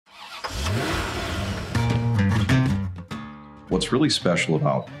What's really special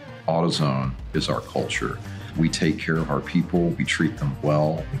about AutoZone is our culture. We take care of our people, we treat them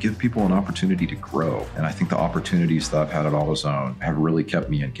well, we give people an opportunity to grow. And I think the opportunities that I've had at AutoZone have really kept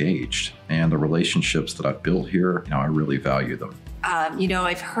me engaged. And the relationships that I've built here, I really value them.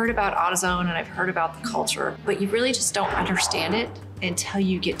 I've heard about AutoZone and I've heard about the culture, but you really just don't understand it until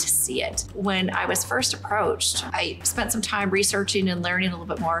you get to see it. When I was first approached, I spent some time researching and learning a little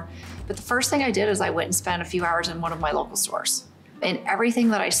bit more. But the first thing I did is I went and spent a few hours in one of my local stores. And everything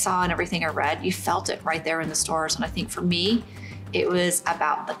that I saw and everything I read, you felt it right there in the stores. And I think for me, it was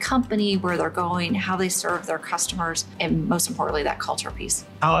about the company, where they're going, how they serve their customers, and most importantly, that culture piece.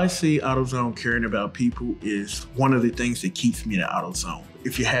 How I see AutoZone caring about people is one of the things that keeps me at AutoZone.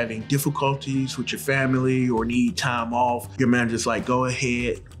 If you're having difficulties with your family or need time off, your manager's like, go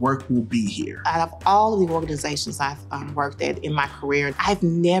ahead, work will be here. Out of all of the organizations I've worked at in my career, I've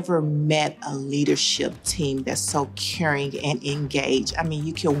never met a leadership team that's so caring and engaged. I mean,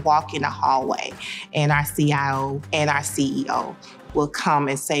 you can walk in the hallway and our CIO and our CEO will come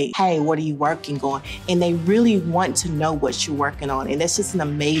and say, hey, what are you working on? And they really want to know what you're working on. And that's just an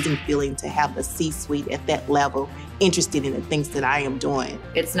amazing feeling to have the C-suite at that level interested in the things that I am doing.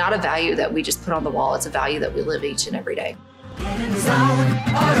 It's not a value that we just put on the wall. It's a value that we live each and every day. AutoZone.